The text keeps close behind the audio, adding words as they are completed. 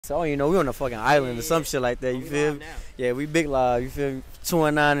So, you know, we on a fucking island or some shit like that, you feel me? Yeah, we big live, you feel me?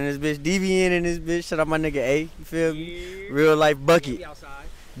 219 in this bitch, DVN in this bitch, shout out my nigga A, you feel me? Real life bucket.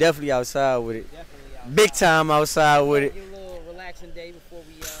 Definitely outside with it. Big time outside with it. Give a little relaxing day before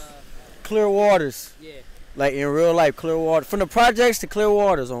we Clear waters. Yeah. Like in real life, clear water. From the projects to clear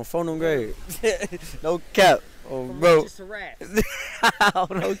waters on phone grade. No cap. Oh, bro.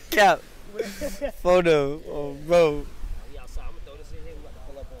 No cap. Photo. Oh, bro. We outside. I'm gonna throw this in here. We about to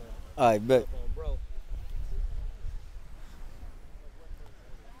pull up on. Alright, bet. Bro.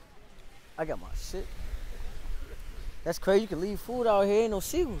 I got my shit. That's crazy. You can leave food out here. Ain't no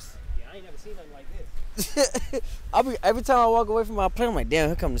seagulls. Yeah, I ain't never seen nothing like this. Every time I walk away from my plane, I'm like, damn,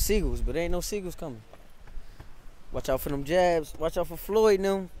 here come the seagulls. But there ain't no seagulls coming. Watch out for them jabs. Watch out for Floyd and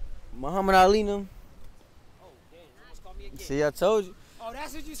them. Muhammad Ali and them. Oh, damn. You almost called me again. See, I told you. Oh,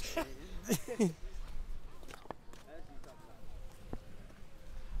 that's what you said.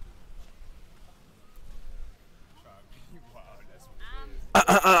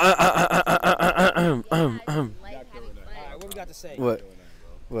 What we got to say? What?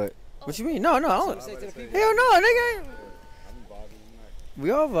 What? What you mean? No, I don't. Say to the people. Hell no, nigga.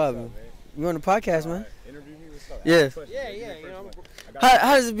 We all vibing. We on the podcast, man. Yeah. Yeah. You know,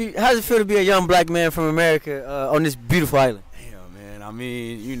 How does it feel to be a young black man from America on this beautiful island? Damn, man. I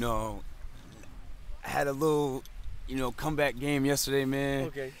mean, you know, I had a little, comeback game yesterday, man.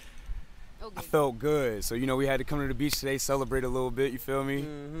 Okay. I felt good. So, we had to come to the beach today, celebrate a little bit, you feel me?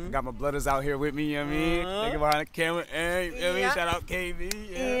 Got my blooders out here with me, you know what I mean? Nigga behind the camera, hey, you feel me? Shout out KB.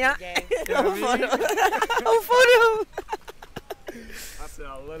 Yeah. You know what I mean? I said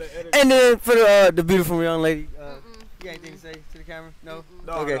I love the energy. And then for the beautiful young lady, you got anything to say to the camera? No?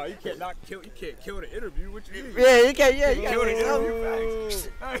 No, okay. No, you can't kill the interview. What you mean? Yeah, you can't, you kill the interview.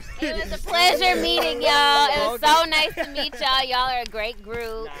 It was a pleasure meeting y'all. It was so nice to meet y'all. Y'all are a great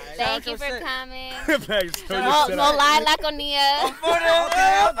group. Thank you for coming. No lie, Laconia.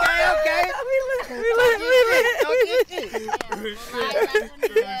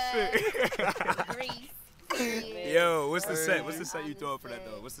 Okay. Yo, what's the set? What's the set you throwing for that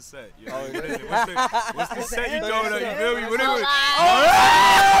though? What's the set? What is it? What's the set you throwing up? You feel me? What is it?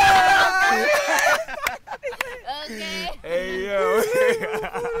 Okay. Hey yo.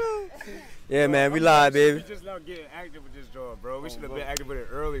 Yeah, man, we live, baby. We just not getting active with this joint, bro. We should have been active with it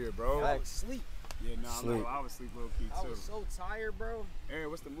earlier, bro. I was asleep. Yeah, I was asleep low key too. I was so tired, bro. Aaron,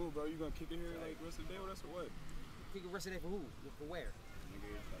 what's the move, bro? You gonna kick it here like rest of the day with us or what? Kick it rest of the day for who? For where?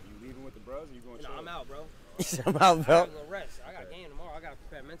 You leaving with the bros or you going to I'm out, bro. I'm out, bro. I gotta go rest. I got a game tomorrow. I gotta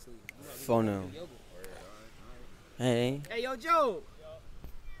prepare mentally. Phone him. Hey. Hey, yo, Joe.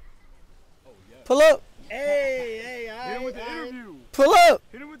 Pull up. Hey, all right. Hit him with the interview. Pull up.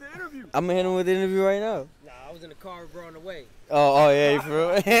 Hit him with the interview. I'm gonna hit him with the interview right now. Nah, I was in the car, bro, on the way. Oh, yeah, for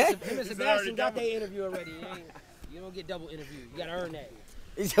real. Him and Sebastian got their interview already. You don't get double interview. You gotta earn that.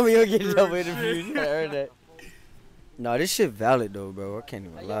 You tell me you don't get double interview. You gotta earn that. No, this shit valid though, bro. I can't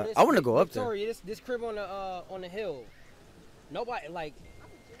even lie. I want to go up there. Sorry, this crib on the hill. Nobody like.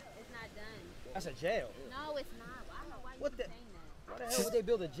 It's not done. That's a jail. No, it's not. I don't know why What you the? saying that. Why the hell would they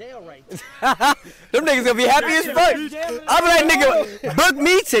build a jail right there? Them niggas gonna be happy as fuck. I'm like, nigga, book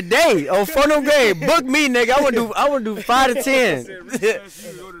me today on Funnel Grade. Book me, nigga. I wanna do 5 to 10.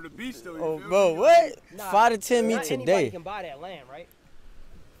 Go to the beach though. Oh, bro, what? Nah, 5 to 10 me Anybody today. can buy that land, right?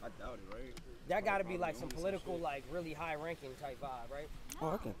 I doubt it, right? That got to be like some political, like really high-ranking type vibe, right? Oh,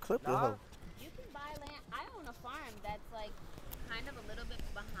 I can clip this Nah. hoe. You can buy land. I own a farm that's like kind of a little bit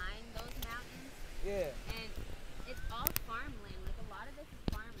behind those mountains. Yeah. And it's all farmland. Like a lot of this is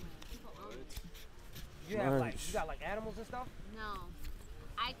farmland. People own it. You have like you got like animals and stuff. No.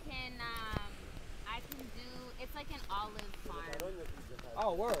 I can do, it's like an olive farm.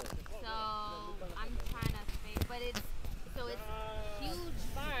 Oh, word. So I'm trying to think, but it's huge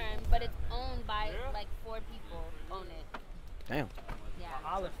farm, but it's owned by like 4 people own it. Damn. Yeah.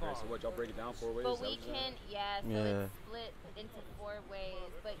 Olive farm. So what, y'all break it down 4 ways? But we can, so it's split into 4 ways,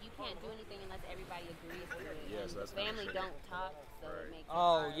 but you can't do anything unless everybody agrees to it. Yeah, so that's family don't talk, so it makes it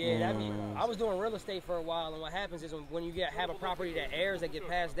Oh hard. yeah, that be. I was doing real estate for a while, and what happens is when you have a property that heirs that get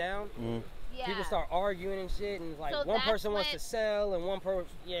passed down, Yeah. people start arguing and shit, and like So one that's person wants to what- sell, and one person,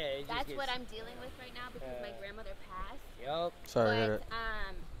 it just That's gets, what I'm dealing with right now because my grandmother passed. Yup. Sorry to hear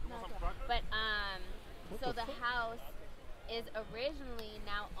But that. so the house is originally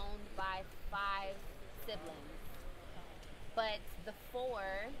now owned by 5 siblings, but the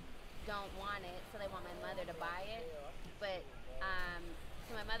 4 don't want it, so they want my mother to buy it. But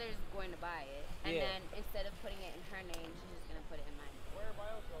so my mother's going to buy it, and then instead of putting it in her name, she's just gonna put it in mine.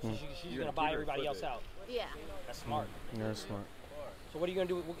 She's gonna buy everybody else out. Yeah. That's smart. Yeah, that's smart. So what are you gonna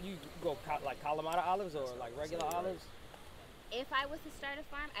do? You go like Kalamata olives or like regular olives? If I was to start a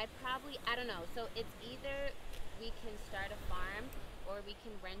farm, I don't know. So it's either we can start a farm or we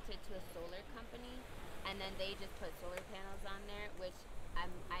can rent it to a solar company, and then they just put solar panels on there, which I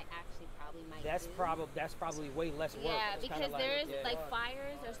actually probably might That's probably way less work. Yeah, it's because there's like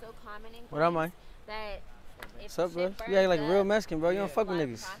fires are so common in What am I? that if What's up, bro? shit You act like a burns real up, Mexican, bro. You don't fuck with lot of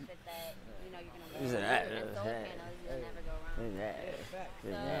niggas. profit that, you know, you're gonna He's lose. like, And solar panels, you'll never go wrong.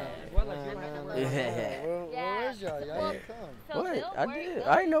 Where is y'all? Y'all didn't come. So What? they'll I work- did. they'll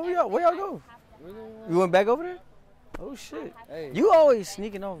I didn't know do where y'all everything. go. We didn't You went back over there? Oh shit. Hey. You always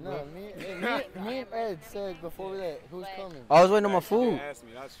sneaking off, bro. No, me and Ed said before that, who's coming? I was waiting on my food. Asked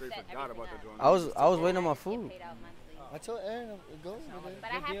me. I straight forgot about that joint. I was waiting on my food. Get paid out monthly. I told Aaron go over there.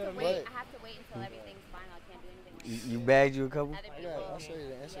 But I have to wait. I have to wait until everything's final. I can't do anything. You bagged you a couple? Other Yeah, people. I'll show you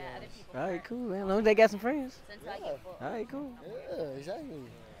the Instagram. Yeah, other people. All right, cool, man. As long as they got some friends. So until I get full. All right, cool. Yeah, exactly.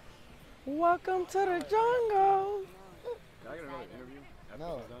 Welcome to the jungle. Can I get another interview?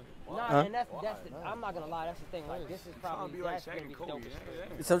 No. Nah, and that's the, I'm not gonna lie. That's the thing. Like this is probably be like that's Shaq gonna and be Kobe. dope.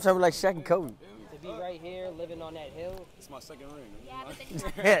 Yeah. Sometimes like Shaq and Kobe. To be right here, living on that hill. It's my second ring. Yeah, but then you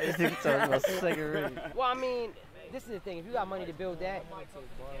have to Yeah, this nigga talking about second ring. Well, I mean, this is the thing. If you got money to build that,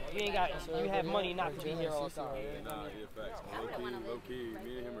 you have money not to be here all the time. Nah, yeah, facts. I wouldn't wanna live Low key, right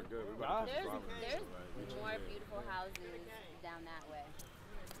me and him there. are good. We about to There's keep more beautiful houses down that way.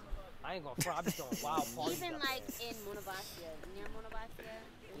 I ain't gonna front. I'm just throwing wild parties. Even up like in Monovacia, near Monovacia,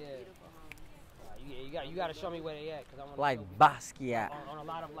 there's Yeah. beautiful homes. You gotta show me where they at, cause I want Like Basquiat. on a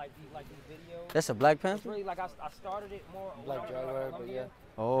lot of like these videos. That's a Black It's Panther? really like I started it more. Black Jaguar, but yeah.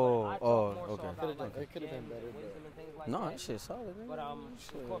 Oh, I talk oh, more so okay. about, like, It could've been better, wisdom but- and things like No, that. that shit's solid, But man.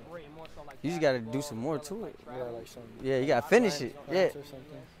 incorporating more so like You just gotta do basketball, some more as well to as, it. like, Yeah, travel. like some Yeah, you gotta finish it. Yeah, plants or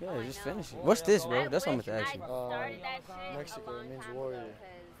something. yeah, just I know. finish it. What's this, bro? I That's what I'm wish gonna ask you. I started that shit Mexico, a long it means time warrior. ago,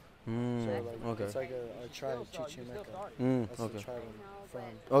 'cause So like, Okay. it's like a tribe, Chichimeca. That's Okay. the tribe I'm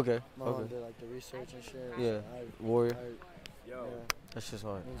from. Okay. My mom Okay. did like the research and shit. Yeah. So Warrior. yeah, That's just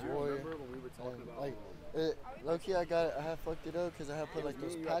hard. it means warrior. And like, low key, I had fucked it up because I had put like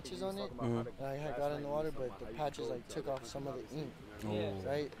those patches on it. And I had got in the water, but the patches like took off some of the ink.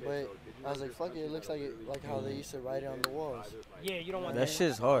 Right? But I was like, fuck it, it looks like it, like how they used to write it on the walls. Yeah, you don't want That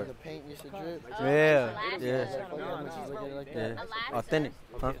shit's hard. The paint used to drip. Yeah, I was like, yeah, fuck it, I'm gonna just look at it like that. yeah. Alaska, Authentic.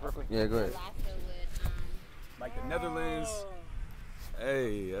 Huh? Yeah, go ahead. Alaska would, Like the Netherlands.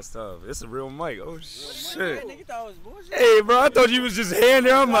 Hey, that's tough. It's a real mic. Oh shit. Nigga thought it was bullshit. Hey, bro, I thought you was just hand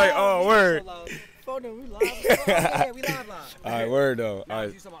there. I'm like, oh, word. Phone them, we live. Yeah, we live. All right, word though. All Now,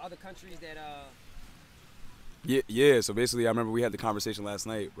 right. you some other countries that Yeah. So basically, I remember we had the conversation last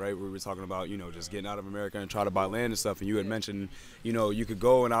night, right? Where we were talking about, you know, just getting out of America and try to buy land and stuff. And you had mentioned, you know, you could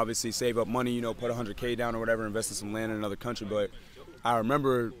go and obviously save up money, you know, put $100K down or whatever, invest in some land in another country. But I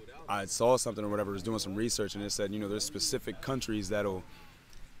remember I saw something or whatever, was doing some research, and it said, you know, there's specific countries that'll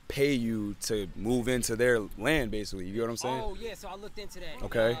pay you to move into their land, basically. You get what I'm saying? Oh yeah, so I looked into that.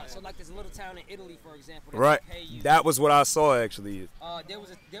 Okay. So like there's a little town in Italy, for example, that Right. will pay you. That was what I saw actually. There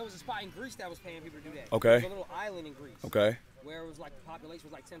was a spot in Greece that was paying people to do that. Okay. There was a little island in Greece. Okay. Where it was like the population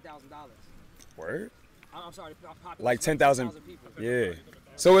was like $10,000. Word? I'm sorry, the population Like was 10,000 people. Yeah.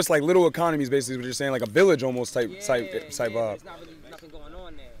 So it's like little economies, basically. What you're saying, like a village almost type Yeah, vibe. there's not really nothing going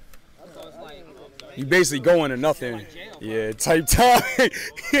on there. So it's like You basically go into nothing. Like jail, Yeah, type time.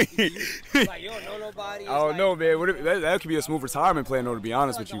 like you don't know nobody. I don't know, man. That could be a smooth retirement plan, though. To be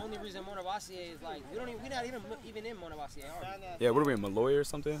honest with The you. only reason Monovacia is like we're not even in Monovacia, are we? Yeah. What are we in Malloy or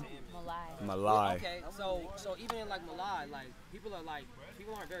something? Malai. Malai. Okay, so even in like Malai, like people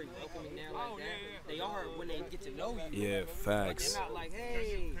aren't very welcoming there like that. They are when they get to know you. Yeah, But facts. they're not like,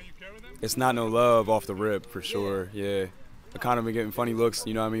 hey. It's not no love off the rip for sure. Yeah. I kind of been getting funny looks,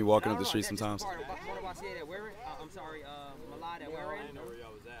 you know what I mean, walking up the street sometimes. Monovacia that we're in. I'm sorry, Malai that we're in.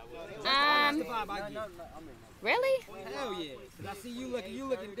 Really? Hell yeah. 'Cause I see you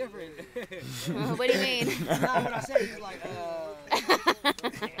looking different. What do you mean? Nah, when I said he's like,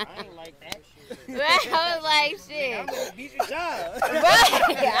 I ain't like that. I was like, shit. I'm gonna beat your job.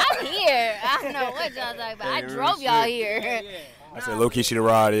 Right, I'm here. I don't know what y'all talking about. I drove y'all here. I said low key she the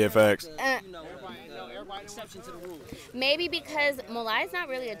ride, yeah, facts. You know, everybody exception to the rule. Maybe because Malai is not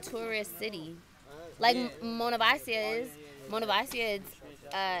really a tourist city. Like Monovacia is. Monovacia is,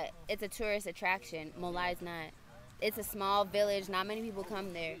 it's a tourist attraction. Malai is not. It's a small village. Not many people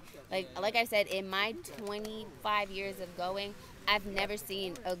come there. Like I said, in my 25 years of going, I've never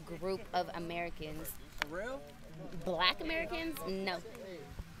seen a group of Americans. For real? Black Americans? No.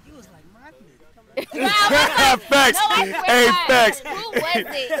 He was like, my Facts. No, Hey, facts. Who was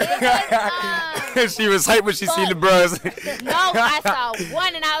it? It was, She was hyped when she seen the bros. no, I saw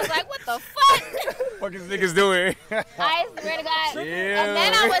one and I was like, what the fuck? What is niggas doing? I swear to God. Yeah. And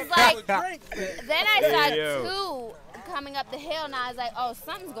then I was like, then I saw Yeah. two coming up the hill and I was like, oh,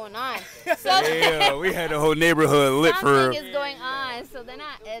 something's going on. So Yeah, we had the whole neighborhood lit for something real. is going on. So then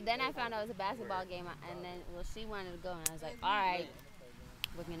I found out it was a basketball game and then, well, she wanted to go and I was like, all right,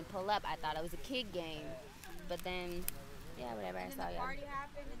 we're going to pull up. I thought it was a kid game. But then, yeah, whatever, I saw y'all.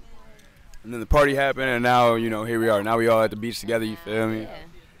 And then the party happened, and now, you know, here we are. Now we all at the beach together, you feel me? Yeah.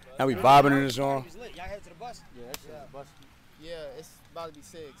 Now we vibing in this joint. Y'all head to the bus? Yeah, that's the bus. Yeah, it's about to be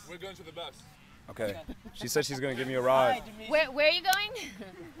 6. We're going to the bus. Okay. She said she's going to give me a ride. Where are you going?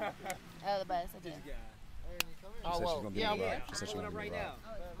 Oh, the bus. Okay. She said she's going to give me a ride. She said she's going to give me a ride.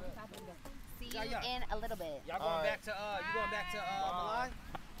 See you in a little bit. Y'all going back to, you going back to, Malai?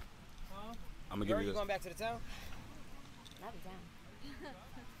 I'm going to give you You this. going back to the town? Not the town.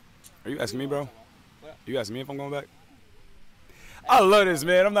 Are you asking me, bro? You asking me if I'm going back? I love this,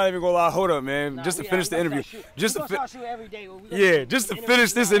 man. I'm not even gonna lie. Hold up, man. Just to finish the interview. Just to just to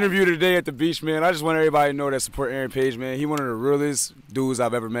finish this interview today at the beach, man. I just want everybody to know that support Aaron Page, man. He one of the realest dudes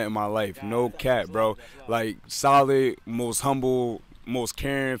I've ever met in my life. No cap, bro. Like solid, most humble, most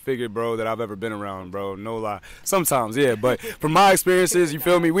caring figure, bro, that I've ever been around, bro. No lie. Sometimes, yeah, but from my experiences, you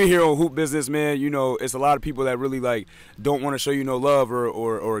feel me? We here on Hoop Business, man. You know, it's a lot of people that really like don't want to show you no love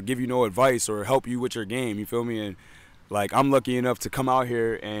or give you no advice or help you with your game. You feel me? And like, I'm lucky enough to come out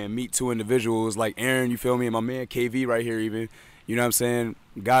here and meet two individuals like Aaron, you feel me, and my man KV right here even. You know what I'm saying?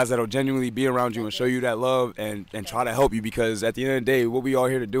 Guys that'll genuinely be around you and show you that love and try to help you, because at the end of the day, what we all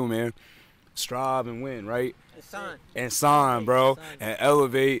here to do, man, strive and win, right? And sign, bro, and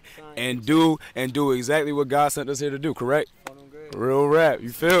elevate and do exactly what God sent us here to do, correct? Real rap, you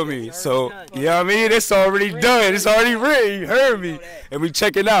feel me? So, you know what I mean? It's already done. It's already written. You heard me. And we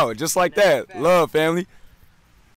check it out just like that. Love, family.